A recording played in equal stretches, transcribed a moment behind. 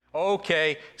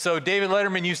Okay, so David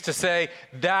Letterman used to say,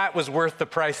 that was worth the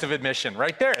price of admission.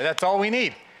 Right there, that's all we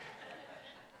need.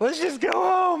 Let's just go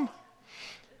home.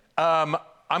 I'm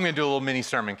going to do a little mini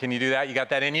sermon. Can you do that? You got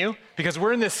that in you? Because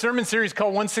we're in this sermon series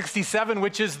called 167,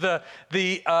 which is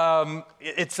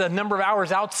it's a number of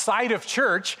hours outside of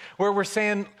church where we're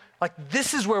saying, like,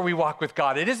 this is where we walk with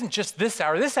God. It isn't just this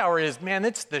hour. This hour is, man,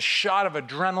 it's the shot of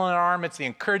adrenaline in our arm. It's the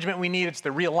encouragement we need. It's the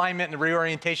realignment and the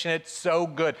reorientation. It's so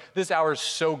good. This hour is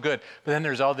so good. But then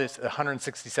there's all this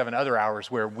 167 other hours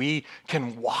where we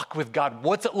can walk with God.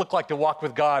 What's it look like to walk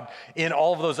with God in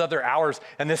all of those other hours?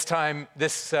 And this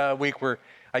week,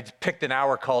 I picked an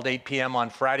hour called 8 p.m.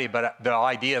 on Friday, but the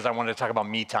idea is I wanted to talk about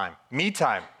me time. Me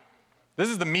time. This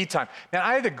is the me time. Now,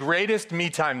 I had the greatest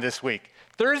me time this week.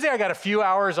 Thursday, I got a few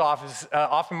hours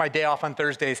off in my day off on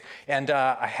Thursdays, and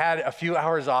I had a few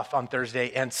hours off on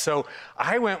Thursday, and so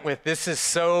I went with, this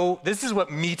is what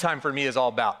me time for me is all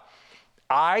about.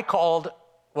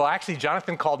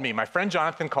 Jonathan called me. My friend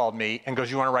Jonathan called me and goes,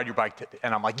 you want to ride your bike?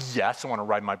 And I'm like, yes, I want to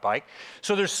ride my bike.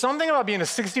 So there's something about being a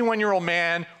 61-year-old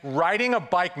man, riding a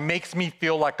bike makes me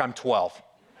feel like I'm 12.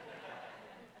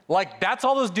 Like, that's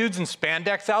all those dudes in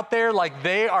spandex out there. Like,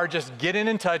 they are just getting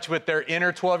in touch with their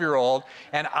inner 12-year-old.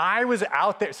 And I was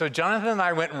out there. So Jonathan and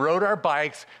I went and rode our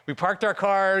bikes. We parked our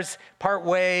cars part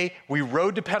way. We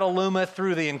rode to Petaluma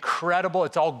through the incredible,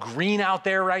 it's all green out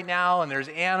there right now. And there's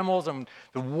animals and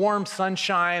the warm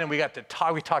sunshine. And we got to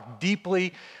talk. We talked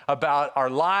deeply about our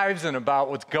lives and about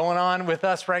what's going on with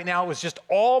us right now. It was just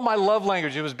all my love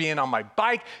language. It was being on my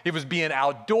bike. It was being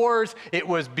outdoors. It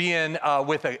was being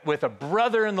with a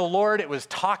brother in the Lord. It was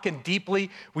talking deeply.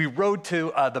 We rode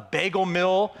to the Bagel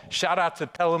Mill. Shout out to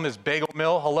Petaluma's Bagel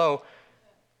Mill. Hello.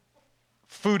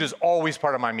 Food is always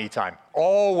part of my me time.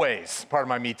 Always part of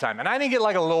my me time. And I didn't get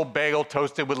like a little bagel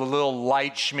toasted with a little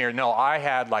light schmear. No, I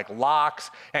had like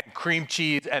lox and cream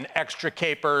cheese and extra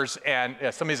capers, and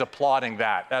somebody's applauding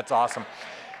that. That's awesome.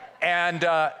 And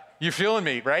you're feeling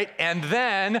me, right? And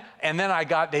then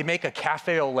they make a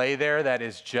cafe au lait there that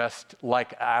is just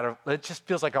like it just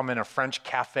feels like I'm in a French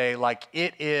cafe, like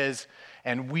it is.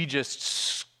 And we just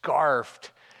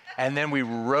scarfed. And then we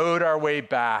rode our way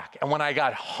back. And when I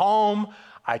got home,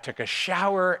 I took a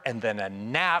shower and then a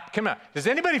nap. Come on, does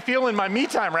anybody feel in my me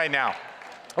time right now?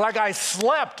 Like I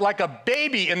slept like a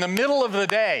baby in the middle of the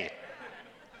day.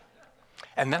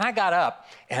 And then I got up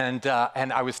and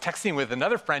I was texting with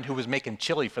another friend who was making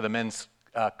chili for the men's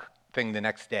thing the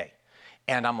next day.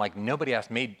 And I'm like, nobody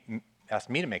asked me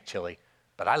to make chili,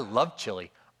 but I love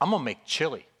chili. I'm gonna make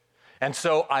chili. And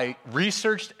so I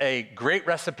researched a great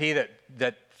recipe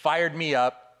that fired me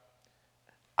up.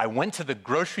 I went to the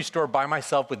grocery store by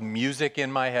myself with music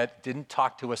in my head, didn't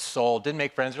talk to a soul, didn't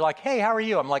make friends. They're like, hey, how are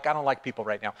you? I'm like, I don't like people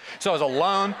right now. So I was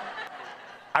alone.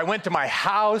 I went to my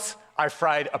house. I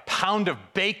fried a pound of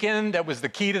bacon. That was the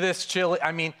key to this chili.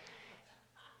 I mean,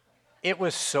 it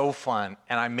was so fun.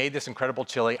 And I made this incredible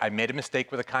chili. I made a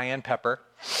mistake with a cayenne pepper.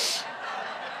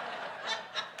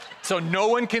 So no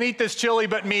one can eat this chili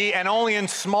but me, and only in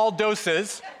small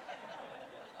doses.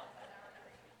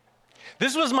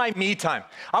 This was my me time.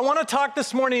 I want to talk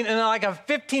this morning, and I have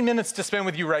 15 minutes to spend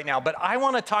with you right now, but I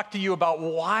want to talk to you about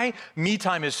why me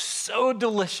time is so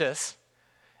delicious.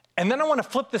 And then I want to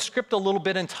flip the script a little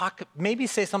bit and maybe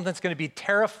say something that's going to be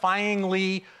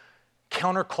terrifyingly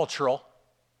countercultural.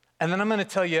 And then I'm going to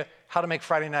tell you how to make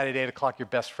Friday night at 8 o'clock your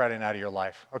best Friday night of your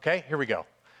life. Okay, here we go.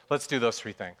 Let's do those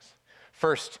three things.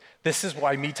 First, this is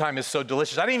why me time is so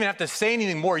delicious. I didn't even have to say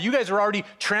anything more. You guys are already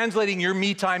translating your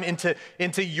me time into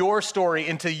your story,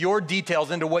 into your details,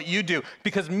 into what you do.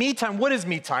 Because me time, what is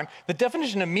me time? The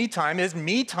definition of me time,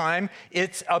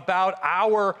 it's about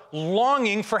our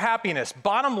longing for happiness.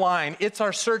 Bottom line, it's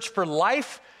our search for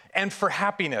life and for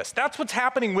happiness. That's what's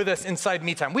happening with us inside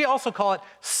me time. We also call it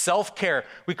self-care.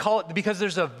 We call it because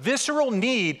there's a visceral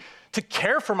need to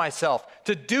care for myself,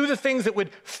 to do the things that would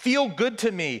feel good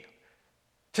to me,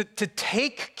 to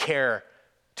take care,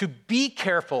 to be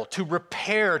careful, to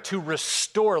repair, to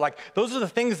restore. Like, those are the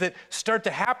things that start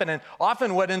to happen. And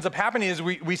often what ends up happening is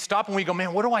we stop and we go,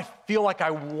 man, what do I feel like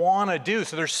I want to do?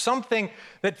 So there's something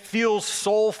that feels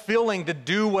soul-filling to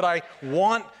do what I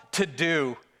want to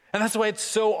do. And that's why it's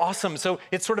so awesome. So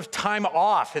it's sort of time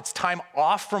off. It's time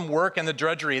off from work and the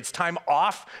drudgery. It's time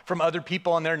off from other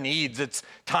people and their needs. It's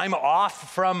time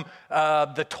off from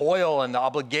the toil and the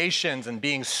obligations and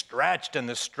being stretched and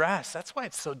the stress. That's why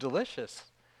it's so delicious.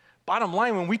 Bottom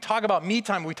line, when we talk about me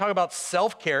time, we talk about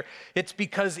self-care, it's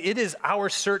because it is our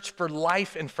search for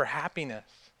life and for happiness.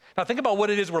 Now think about what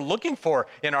it is we're looking for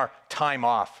in our time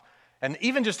off. And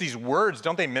even just these words,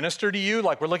 don't they minister to you?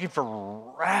 Like, we're looking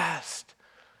for rest.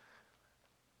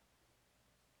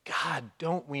 God, God,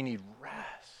 don't we need rest?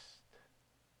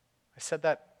 I said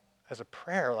that as a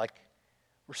prayer, like,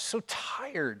 we're so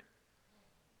tired.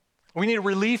 We need a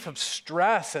relief of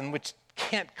stress, and which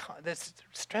this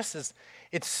stress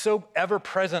it's so ever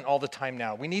present all the time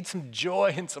now. We need some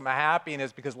joy and some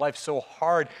happiness because life's so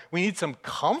hard. We need some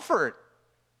comfort,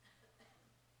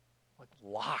 like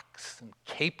locks and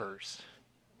capers.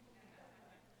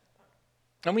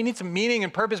 And we need some meaning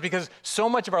and purpose because so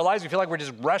much of our lives, we feel like we're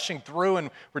just rushing through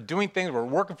and we're doing things, we're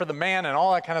working for the man and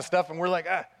all that kind of stuff, and we're like,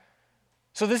 ah.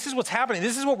 So this is what's happening.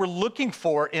 This is what we're looking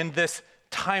for in this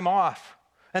time off.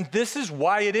 And this is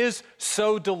why it is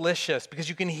so delicious, because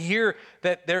you can hear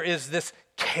that there is this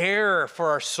care for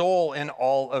our soul in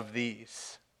all of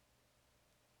these.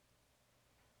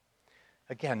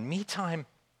 Again, me time.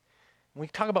 When we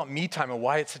talk about me time and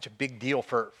why it's such a big deal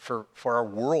for our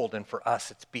world and for us,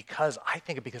 it's because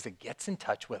it gets in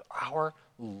touch with our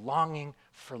longing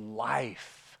for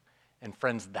life. And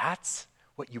friends, that's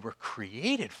what you were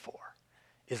created for,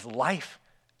 is life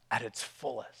at its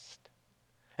fullest.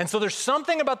 And so there's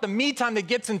something about the me time that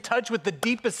gets in touch with the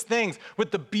deepest things, with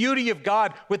the beauty of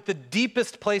God, with the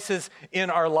deepest places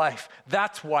in our life.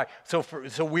 That's why. So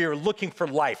we are looking for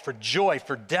life, for joy,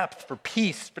 for depth, for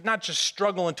peace, but not just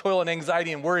struggle and toil and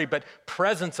anxiety and worry, but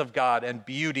presence of God and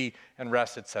beauty and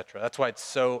rest, etc. That's why it's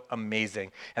so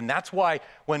amazing. And that's why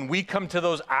when we come to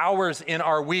those hours in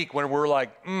our week when we're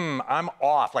like, I'm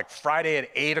off, like Friday at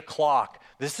 8 o'clock,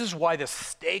 this is why the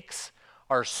stakes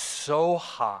are so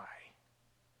high.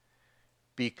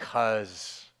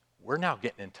 Because we're now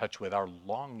getting in touch with our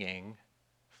longing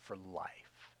for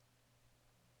life.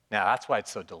 Now, that's why it's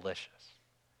so delicious.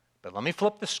 But let me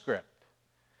flip the script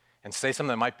and say something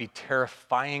that might be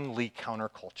terrifyingly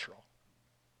countercultural.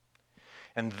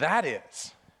 And that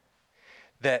is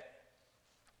that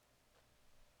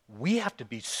we have to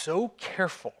be so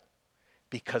careful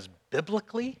because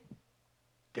biblically,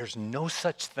 there's no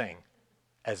such thing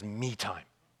as me time.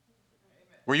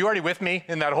 Were you already with me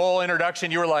in that whole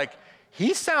introduction? You were like,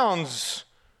 he sounds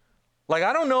like,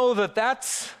 I don't know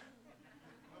that's...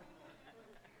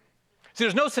 See,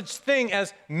 there's no such thing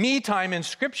as me time in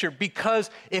Scripture,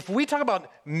 because if we talk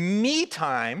about me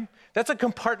time, that's a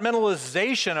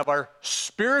compartmentalization of our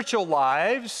spiritual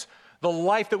lives, the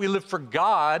life that we live for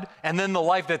God, and then the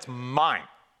life that's mine.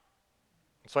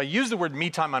 So I use the word me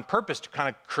time on purpose to kind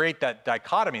of create that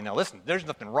dichotomy. Now listen, there's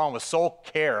nothing wrong with soul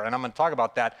care, and I'm going to talk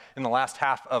about that in the last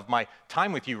half of my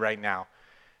time with you right now.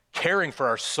 Caring for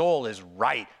our soul is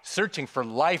right. Searching for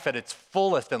life at its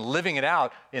fullest and living it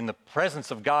out in the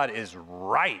presence of God is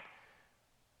right.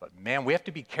 But man, we have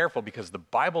to be careful because the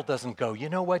Bible doesn't go, you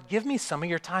know what, give me some of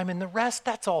your time and the rest,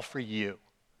 that's all for you.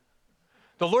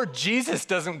 The Lord Jesus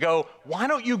doesn't go, why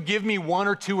don't you give me 1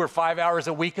 or 2 or 5 hours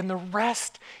a week and the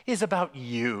rest is about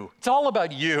you. It's all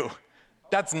about you.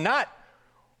 That's not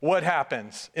what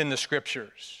happens in the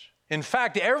Scriptures. In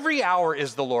fact, every hour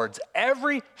is the Lord's.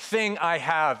 Everything I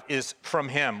have is from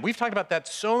Him. We've talked about that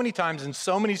so many times in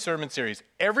so many sermon series.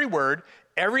 Every word,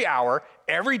 every hour,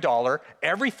 every dollar,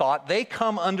 every thought, they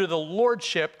come under the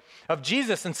lordship of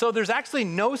Jesus. And so there's actually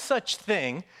no such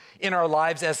thing in our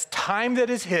lives as time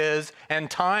that is His and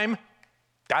time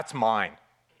that's mine.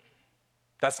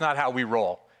 That's not how we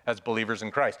roll as believers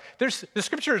in Christ. The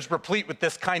Scripture is replete with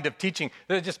this kind of teaching.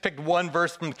 I just picked one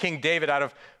verse from King David out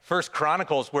of 1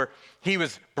 Chronicles where he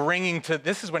was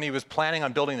this is when he was planning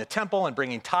on building the temple and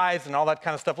bringing tithes and all that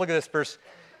kind of stuff. Look at this verse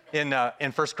in 1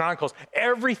 Chronicles.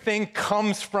 Everything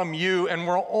comes from you and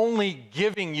we're only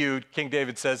giving you, King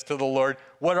David says to the Lord,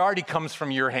 what already comes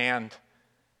from your hand.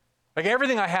 Like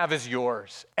everything I have is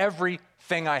yours.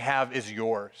 Everything I have is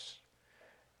yours.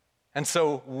 And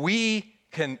so we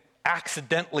can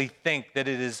accidentally think that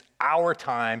it is our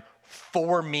time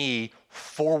for me,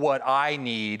 for what I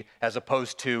need, as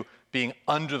opposed to being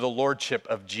under the lordship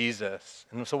of Jesus.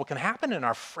 And so what can happen in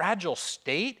our fragile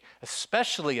state,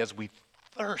 especially as we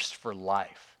thirst for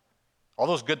life, all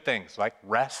those good things like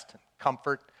rest, and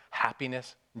comfort,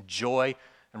 happiness, joy,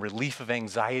 and relief of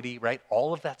anxiety, right?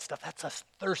 All of that stuff, that's us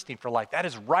thirsting for life. That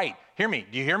is right. Hear me.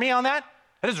 Do you hear me on that?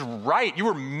 That is right. You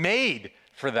were made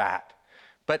for that.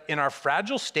 But in our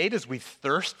fragile state, as we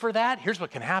thirst for that, here's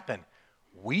what can happen.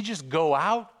 We just go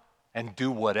out and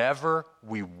do whatever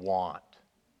we want.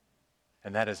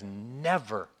 And that is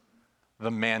never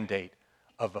the mandate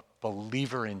of a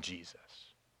believer in Jesus.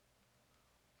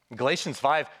 Galatians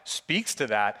 5 speaks to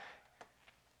that.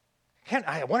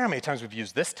 I wonder how many times we've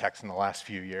used this text in the last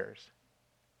few years.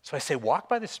 So I say, walk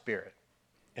by the Spirit,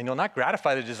 And you'll not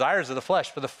gratify the desires of the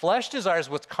flesh. For the flesh desires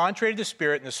what's contrary to the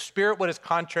spirit, and the spirit what is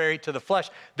contrary to the flesh.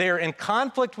 They are in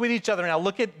conflict with each other. Now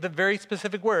look at the very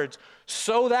specific words.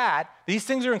 So that, these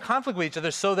things are in conflict with each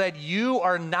other, so that you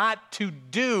are not to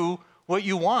do what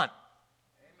you want.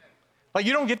 Amen. Like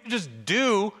you don't get to just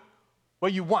do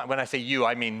what you want. When I say you,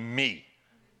 I mean me.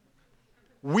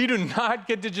 We do not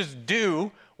get to just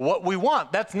do what we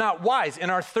want. That's not wise. In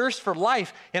our thirst for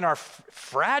life, in our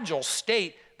fragile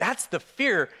state, that's the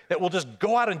fear that we'll just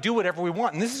go out and do whatever we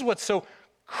want. And this is what's so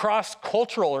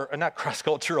cross-cultural, or not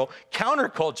cross-cultural,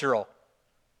 countercultural.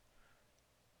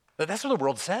 But that's what the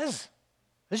world says.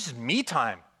 This is me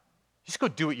time. You just go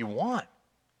do what you want.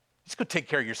 You just go take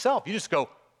care of yourself. You just go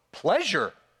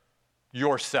pleasure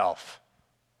yourself.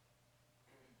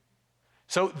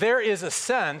 So there is a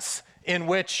sense in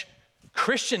which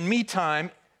Christian me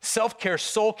time, self-care,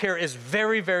 soul care is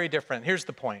very, very different. Here's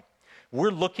the point.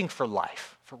 We're looking for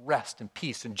life, for rest and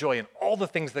peace and joy and all the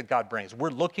things that God brings.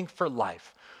 We're looking for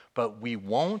life, but we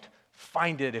won't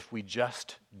find it if we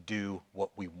just do what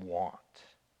we want.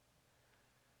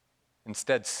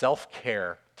 Instead,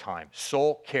 self-care time,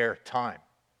 soul care time,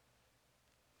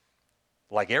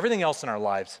 like everything else in our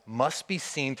lives, must be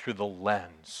seen through the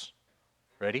lens,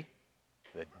 ready?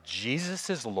 That Jesus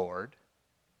is Lord.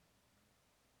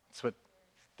 That's what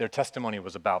their testimony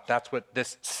was about. That's what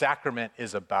this sacrament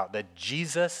is about, that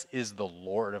Jesus is the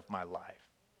Lord of my life.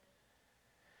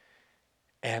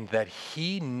 And that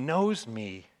he knows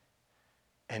me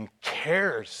and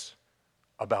cares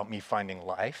about me finding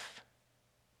life.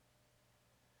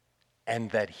 And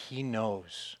that he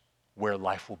knows where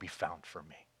life will be found for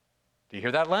me. Do you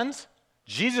hear that lens?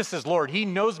 Jesus is Lord. He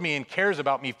knows me and cares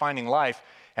about me finding life,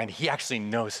 and he actually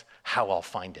knows how I'll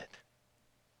find it.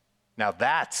 Now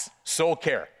that's soul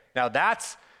care. Now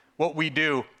that's what we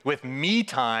do with me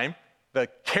time, the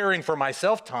caring for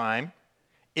myself time,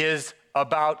 is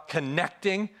about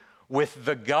connecting with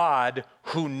the God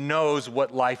who knows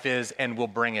what life is and will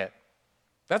bring it.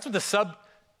 That's what the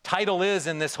subtitle is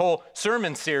in this whole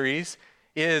sermon series,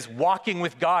 is walking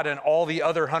with God in all the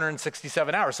other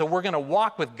 167 hours. So we're going to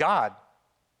walk with God.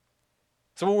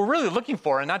 So what we're really looking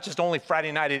for, and not just only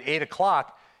Friday night at 8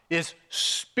 o'clock, is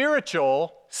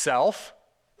spiritual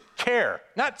self-care.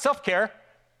 Not self-care,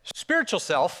 spiritual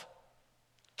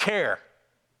self-care.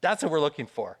 That's what we're looking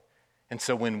for. And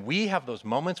so when we have those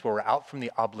moments where we're out from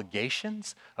the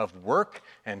obligations of work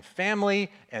and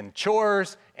family and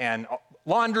chores and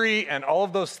laundry and all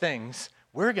of those things,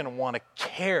 we're going to want to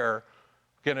care.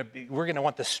 We're going to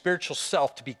want the spiritual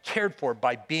self to be cared for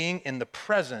by being in the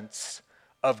presence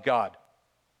of God.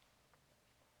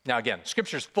 Now again,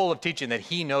 Scripture is full of teaching that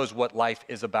he knows what life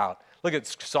is about. Look at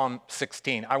Psalm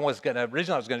 16.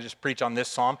 Originally I was going to just preach on this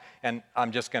psalm, and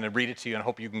I'm just going to read it to you and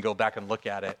hope you can go back and look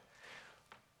at it.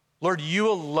 Lord, you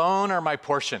alone are my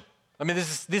portion. I mean,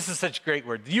 this is such a great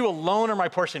word. You alone are my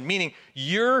portion, meaning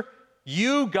you,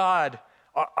 God,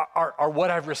 are what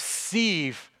I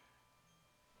receive.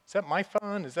 Is that my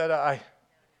phone? Is that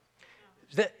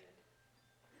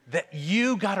that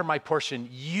you, God, are my portion.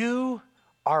 You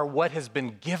are what has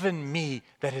been given me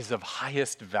that is of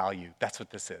highest value. That's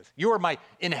what this is. You are my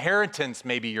inheritance,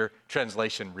 maybe your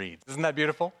translation reads. Isn't that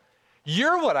beautiful?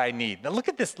 You're what I need. Now look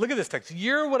at this text.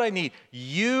 You're what I need.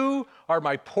 You are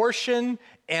my portion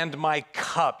and my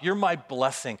cup. You're my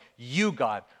blessing. You,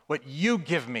 God, what you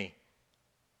give me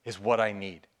is what I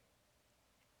need.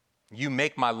 You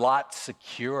make my lot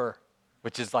secure,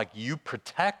 which is like you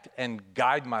protect and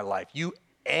guide my life. You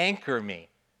anchor me.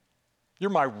 You're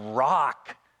my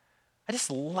rock. I just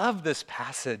love this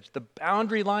passage. The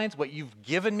boundary lines, what you've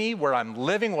given me, where I'm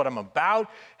living, what I'm about,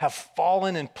 have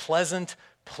fallen in pleasant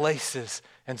places.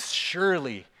 And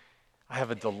surely I have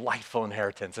a delightful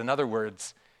inheritance. In other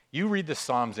words, you read the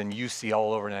Psalms and you see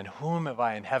all over, and whom have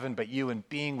I in heaven but you, and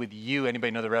being with you.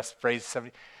 Anybody know the rest? Phrase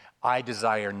 70. I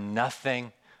desire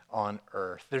nothing on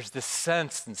earth. There's this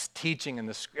sense, this teaching in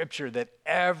the Scripture that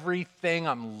everything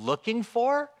I'm looking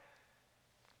for,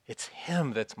 it's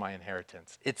him that's my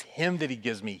inheritance. It's him that he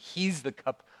gives me. He's the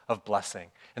cup of blessing.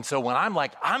 And so when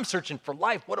I'm searching for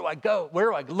life, what do I go? Where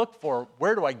do I look for?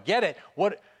 Where do I get it?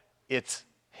 It's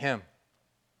him.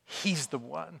 He's the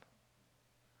one.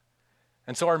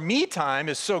 And so our me time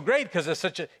is so great because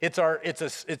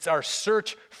it's our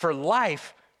search for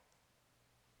life.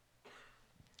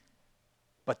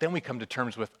 But then we come to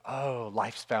terms with,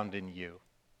 life's found in you.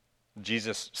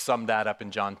 Jesus summed that up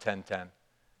in John 10:10,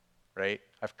 right?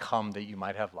 I've come that you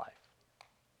might have life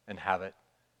and have it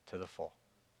to the full.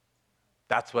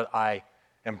 That's what I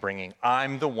am bringing.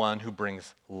 I'm the one who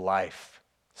brings life.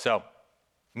 So,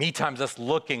 me time's us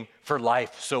looking for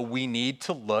life, so we need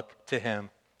to look to him.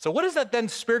 So what does that then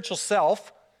spiritual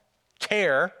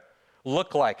self-care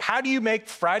look like? How do you make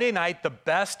Friday night the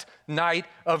best night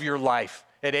of your life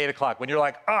at 8 o'clock? When you're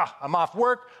like, I'm off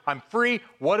work, I'm free.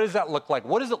 What does that look like?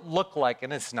 What does it look like?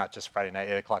 And it's not just Friday night,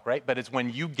 8 o'clock, right? But it's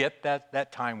when you get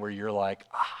that time where you're like,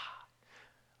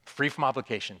 free from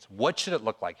obligations. What should it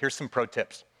look like? Here's some pro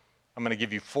tips. I'm going to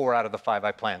give you 4 out of the 5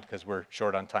 I planned because we're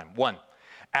short on time. 1,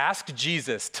 ask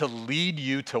Jesus to lead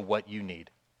you to what you need.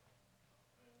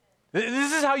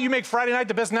 This is how you make Friday night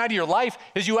the best night of your life,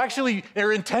 is you actually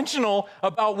are intentional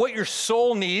about what your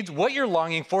soul needs, what you're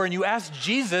longing for, and you ask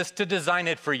Jesus to design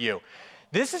it for you.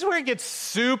 This is where it gets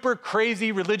super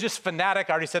crazy, religious fanatic.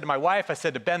 I already said to my wife, I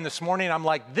said to Ben this morning, I'm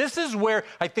like, this is where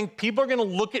I think people are going to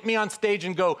look at me on stage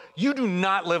and go, you do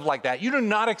not live like that. You do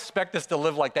not expect us to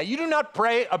live like that. You do not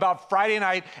pray about Friday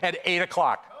night at 8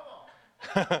 o'clock.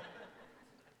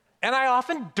 And I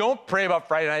often don't pray about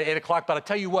Friday night at 8 o'clock, but I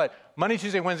tell you what, Monday,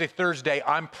 Tuesday, Wednesday, Thursday,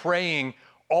 I'm praying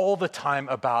all the time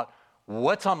about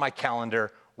what's on my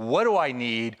calendar, what do I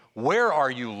need, where are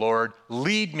you, Lord?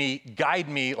 Lead me, guide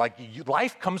me, like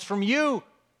life comes from you.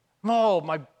 Oh,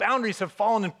 my boundaries have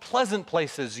fallen in pleasant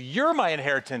places. You're my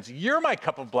inheritance. You're my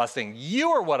cup of blessing. You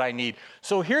are what I need.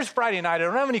 So here's Friday night. I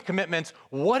don't have any commitments.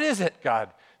 What is it,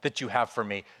 God, that you have for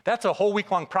me? That's a whole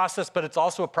week-long process, but it's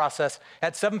also a process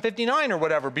at 7:59 or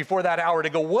whatever before that hour to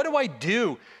go, what do I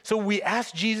do? So we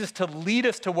ask Jesus to lead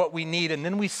us to what we need, and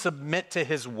then we submit to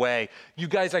his way. You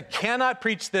guys, I cannot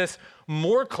preach this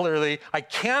more clearly. I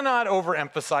cannot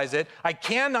overemphasize it. I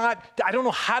don't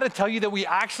know how to tell you that we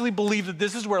actually believe that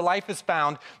this is where life is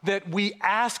found, that we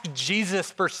ask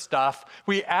Jesus for stuff.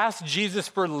 We ask Jesus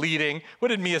for leading. What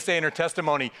did Mia say in her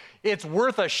testimony? It's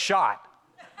worth a shot.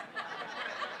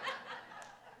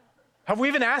 Have we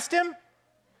even asked him?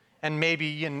 And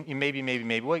maybe,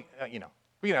 well,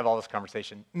 we can have all this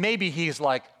conversation. Maybe he's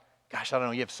like, gosh, I don't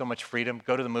know, you have so much freedom.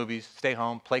 Go to the movies, stay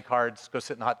home, play cards, go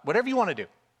sit in the hot, whatever you want to do.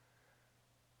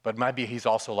 But maybe he's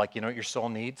also like, you know what your soul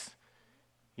needs?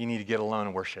 You need to get alone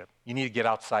and worship. You need to get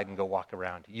outside and go walk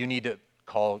around. You need to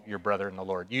call your brother in the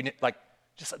Lord.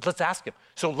 Let's ask him.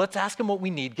 So let's ask him what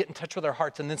we need, get in touch with our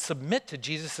hearts, and then submit to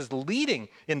Jesus' leading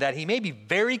in that. He may be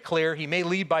very clear. He may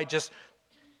lead by just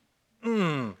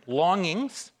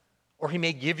longings, or he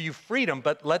may give you freedom,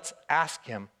 but let's ask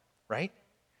him, right?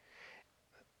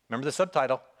 Remember the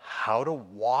subtitle, How to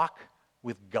Walk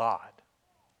with God.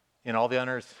 In all the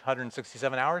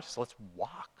 167 hours, so let's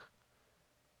walk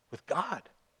with God,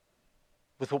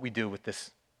 with what we do with this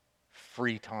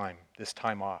free time, this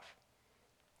time off.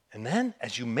 And then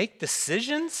as you make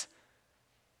decisions,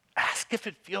 ask if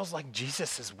it feels like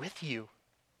Jesus is with you.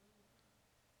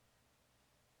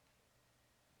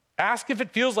 Ask if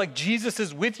it feels like Jesus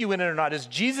is with you in it or not. Is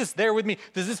Jesus there with me?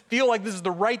 Does this feel like this is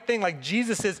the right thing? Like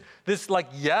Jesus is this, like,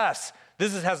 yes,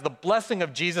 has the blessing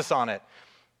of Jesus on it.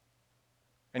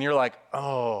 And you're like,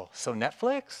 oh, so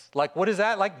Netflix? Like, what is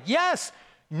that? Like, yes,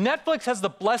 Netflix has the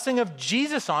blessing of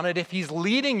Jesus on it if he's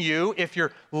leading you, if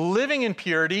you're living in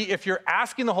purity, if you're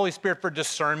asking the Holy Spirit for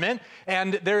discernment,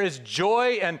 and there is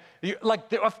joy, and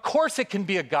of course it can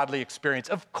be a godly experience.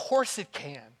 Of course it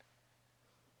can.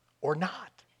 Or not.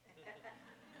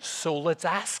 So let's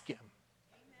ask him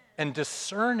and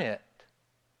discern it.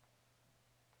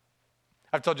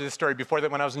 I've told you this story before,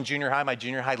 that when I was in junior high, my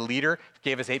junior high leader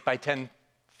gave us 8x10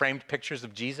 framed pictures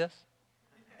of Jesus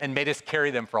and made us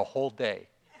carry them for a whole day.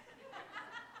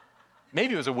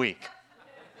 Maybe it was a week.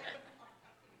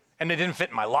 And it didn't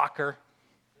fit in my locker,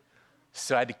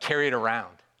 so I had to carry it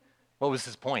around. What was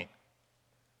his point?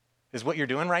 Is what you're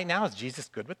doing right now, is Jesus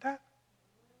good with that?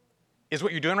 Is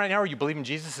what you're doing right now, are you believing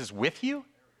Jesus is with you?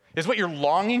 Is what you're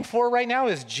longing for right now,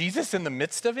 is Jesus in the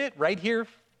midst of it, right here,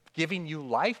 giving you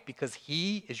life because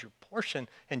he is your portion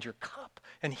and your cup,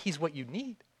 and he's what you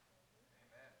need?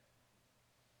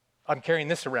 I'm carrying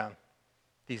this around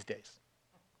these days.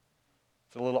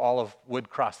 It's a little olive wood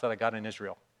cross that I got in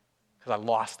Israel because I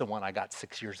lost the one I got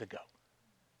 6 years ago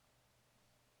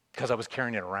because I was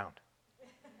carrying it around.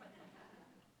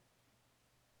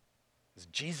 Is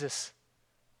Jesus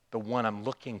the one I'm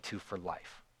looking to for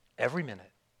life every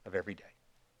minute of every day?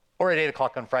 Or at 8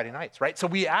 o'clock on Friday nights, right? So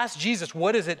we ask Jesus,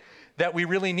 what is it that we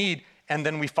really need? And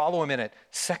then we follow him in it.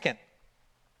 Second,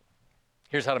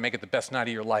 here's how to make it the best night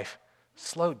of your life.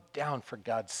 Slow down for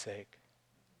God's sake.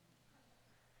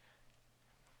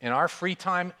 In our free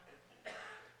time,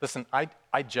 listen, I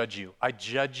judge you. I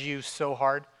judge you so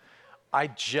hard. I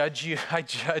judge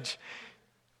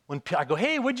when I go,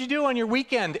 hey, what'd you do on your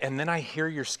weekend? And then I hear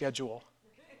your schedule.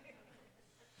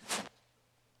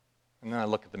 And then I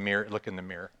look in the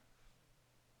mirror.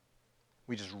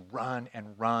 We just run and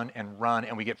run and run,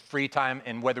 and we get free time,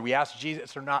 and whether we ask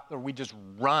Jesus or not, or we just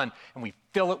run, and we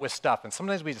fill it with stuff. And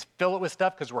sometimes we just fill it with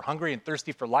stuff because we're hungry and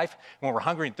thirsty for life. And when we're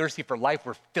hungry and thirsty for life,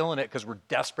 we're filling it because we're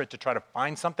desperate to try to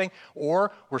find something,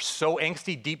 or we're so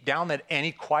angsty deep down that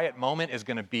any quiet moment is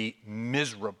going to be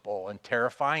miserable and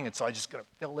terrifying, and so I just got to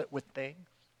fill it with things.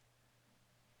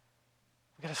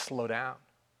 We got to slow down.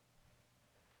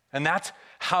 And that's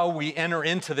how we enter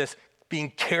into this being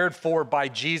cared for by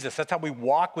Jesus. That's how we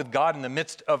walk with God in the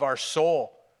midst of our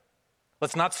soul.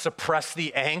 Let's not suppress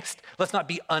the angst. Let's not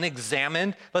be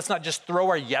unexamined. Let's not just throw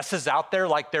our yeses out there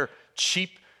like they're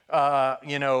cheap, they're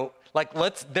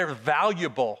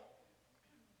valuable.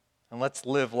 And let's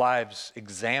live lives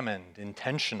examined,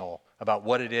 intentional about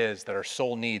what it is that our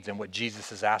soul needs and what Jesus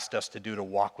has asked us to do to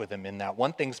walk with him in that.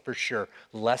 One thing's for sure,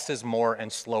 less is more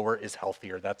and slower is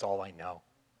healthier. That's all I know,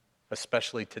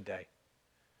 especially today.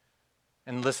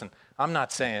 And listen, I'm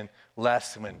not saying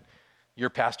less when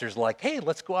your pastor's like, hey,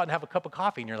 let's go out and have a cup of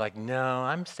coffee. And you're like, no,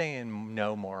 I'm saying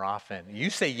no more often. You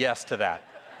say yes to that.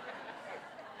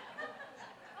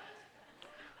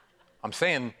 I'm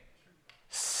saying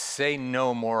say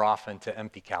no more often to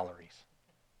empty calories.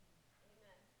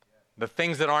 The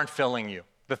things that aren't filling you,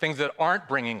 the things that aren't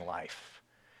bringing life.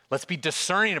 Let's be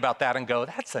discerning about that and go,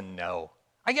 that's a no.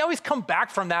 I always come back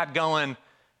from that going,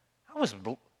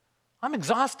 I'm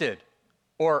exhausted,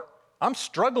 or I'm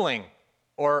struggling,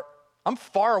 or I'm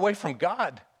far away from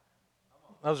God.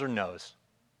 Those are no's.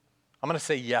 I'm going to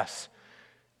say yes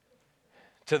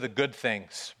to the good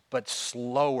things, but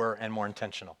slower and more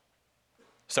intentional.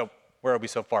 So where are we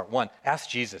so far? 1, ask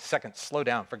Jesus. 2, slow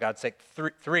down for God's sake.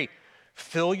 3,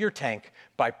 fill your tank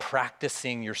by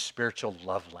practicing your spiritual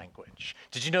love language.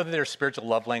 Did you know that there are spiritual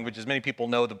love languages? Many people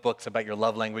know the books about your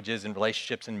love languages and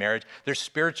relationships and marriage. They're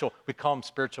spiritual, we call them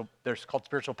spiritual, they're called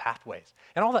spiritual pathways.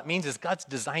 And all that means is God's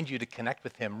designed you to connect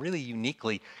with him really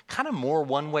uniquely, kind of more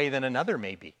one way than another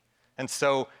maybe. And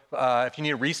so if you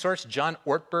need a resource, John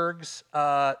Ortberg's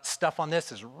stuff on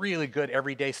this is really good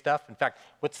everyday stuff. In fact,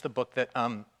 what's the book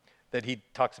that he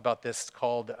talks about this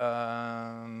called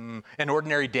An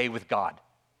Ordinary Day with God.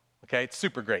 Okay, it's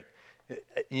super great.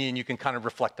 And you can kind of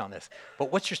reflect on this.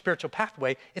 But what's your spiritual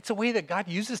pathway? It's a way that God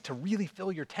uses to really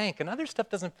fill your tank. And other stuff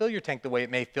doesn't fill your tank the way it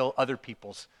may fill other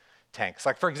people's tanks.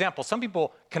 Like, for example, some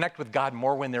people connect with God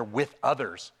more when they're with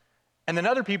others. And then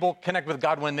other people connect with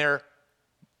God when they're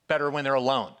better when they're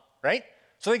alone, right?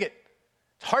 So it's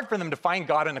hard for them to find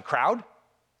God in a crowd.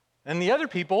 And the other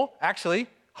people, actually,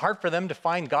 hard for them to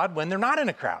find God when they're not in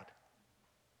a crowd.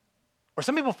 Or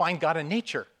some people find God in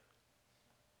nature.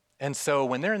 And so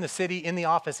when they're in the city, in the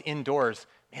office, indoors,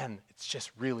 man, it's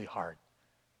just really hard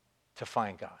to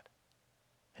find God.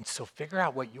 And so figure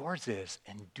out what yours is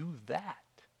and do that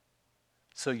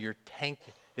so your tank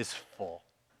is full.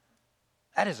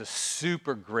 That is a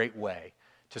super great way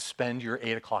to spend your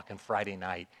 8 o'clock on Friday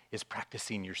night, is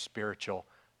practicing your spiritual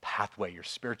pathway, your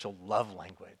spiritual love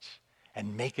language,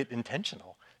 and make it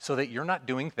intentional so that you're not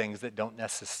doing things that don't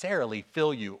necessarily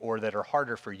fill you or that are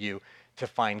harder for you to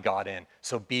find God in.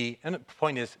 So and the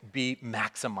point is, be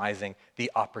maximizing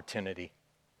the opportunity.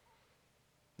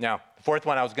 Now, the 4th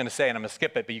one I was going to say, and I'm going to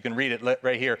skip it, but you can read it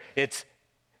right here. It's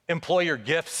employ your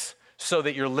gifts so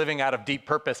that you're living out of deep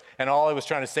purpose. And all I was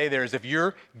trying to say there is if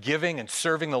you're giving and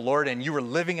serving the Lord and you are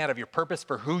living out of your purpose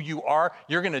for who you are,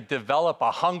 you're going to develop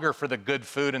a hunger for the good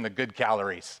food and the good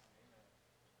calories.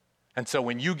 And so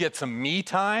when you get some me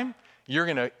time, you're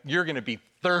gonna be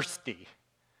thirsty.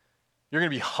 You're gonna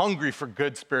be hungry for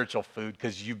good spiritual food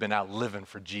because you've been out living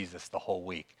for Jesus the whole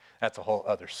week. That's a whole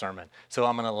other sermon. So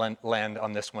I'm gonna land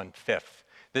on this one 5th.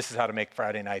 This is how to make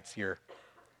Friday nights your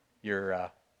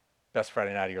best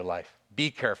Friday night of your life.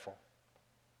 Be careful,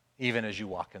 even as you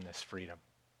walk in this freedom.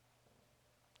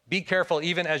 Be careful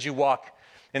even as you walk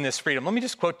in this freedom. Let me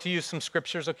just quote to you some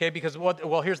scriptures, okay? Because,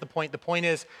 here's the point. The point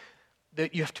is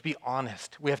that you have to be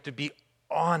honest. We have to be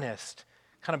honest.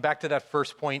 Kind of back to that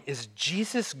first point, is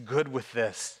Jesus good with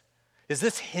this? Is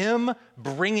this him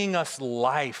bringing us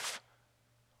life?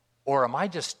 Or am I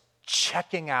just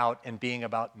checking out and being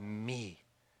about me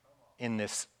in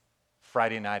this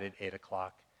Friday night at 8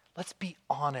 o'clock? Let's be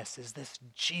honest. Is this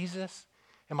Jesus?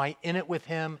 Am I in it with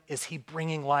him? Is he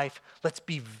bringing life? Let's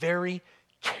be very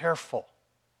careful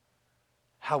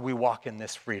how we walk in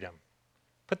this freedom.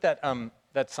 Put that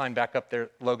sign back up there,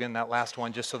 Logan, that last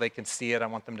one, just so they can see it. I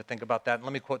want them to think about that. And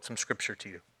let me quote some scripture to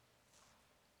you.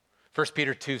 1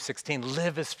 Peter 2:16,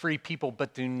 live as free people,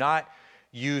 but do not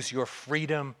use your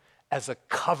freedom as a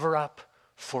cover-up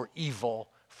for evil,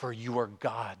 for you are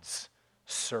God's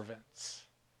servants.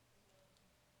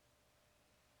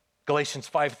 Galatians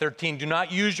 5:13, do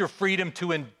not use your freedom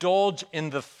to indulge in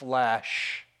the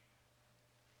flesh.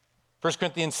 1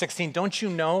 Corinthians 16, don't you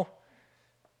know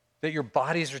that your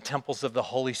bodies are temples of the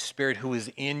Holy Spirit who is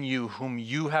in you, whom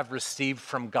you have received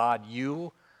from God?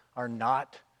 You are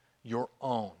not your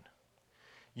own.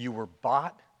 You were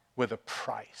bought with a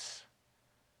price.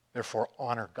 Therefore,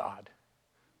 honor God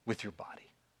with your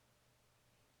body.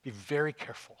 Be very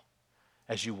careful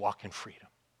as you walk in freedom,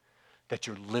 that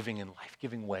you're living in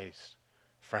life-giving ways,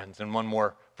 friends. And one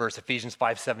more verse, Ephesians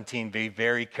 5:17, be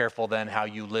very careful then how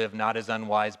you live, not as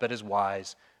unwise, but as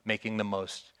wise, making the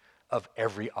most of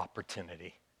every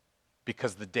opportunity,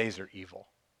 because the days are evil.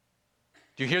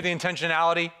 Do you hear the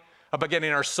intentionality about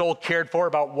getting our soul cared for,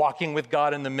 about walking with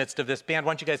God in the midst of this? Band,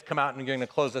 why don't you guys come out, and we're going to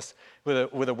close this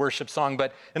with a worship song.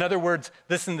 But in other words,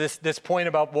 listen, this point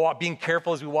about being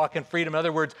careful as we walk in freedom. In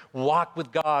other words, walk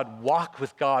with God, walk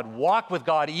with God, walk with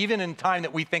God, even in time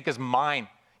that we think is mine,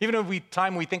 even in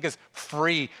time we think is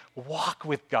free. Walk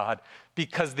with God,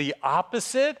 because the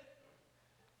opposite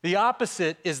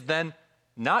is then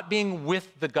not being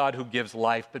with the God who gives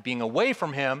life, but being away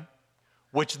from him,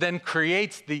 which then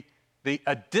creates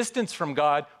a distance from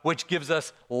God, which gives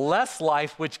us less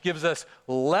life, which gives us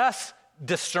less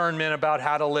discernment about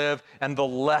how to live, and the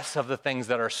less of the things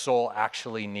that our soul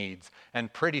actually needs.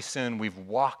 And pretty soon we've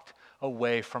walked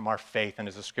away from our faith, and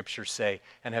as the scriptures say,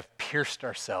 and have pierced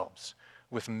ourselves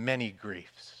with many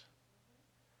griefs.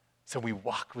 So we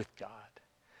walk with God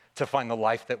to find the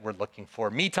life that we're looking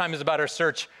for. Me time is about our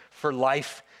search for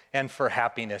life and for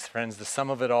happiness, friends. The sum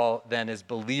of it all then is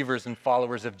believers and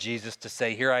followers of Jesus to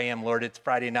say, here I am, Lord, it's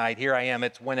Friday night. Here I am,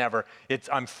 it's whenever.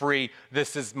 I'm free.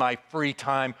 This is my free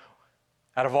time.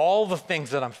 Out of all the things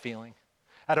that I'm feeling,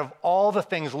 out of all the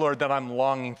things, Lord, that I'm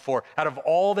longing for, out of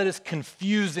all that is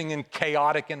confusing and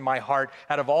chaotic in my heart,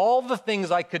 out of all the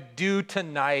things I could do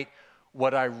tonight,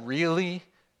 what I really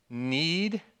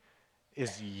need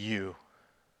is you.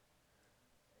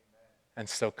 And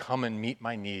so come and meet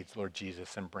my needs, Lord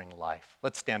Jesus, and bring life.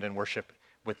 Let's stand and worship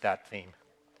with that theme.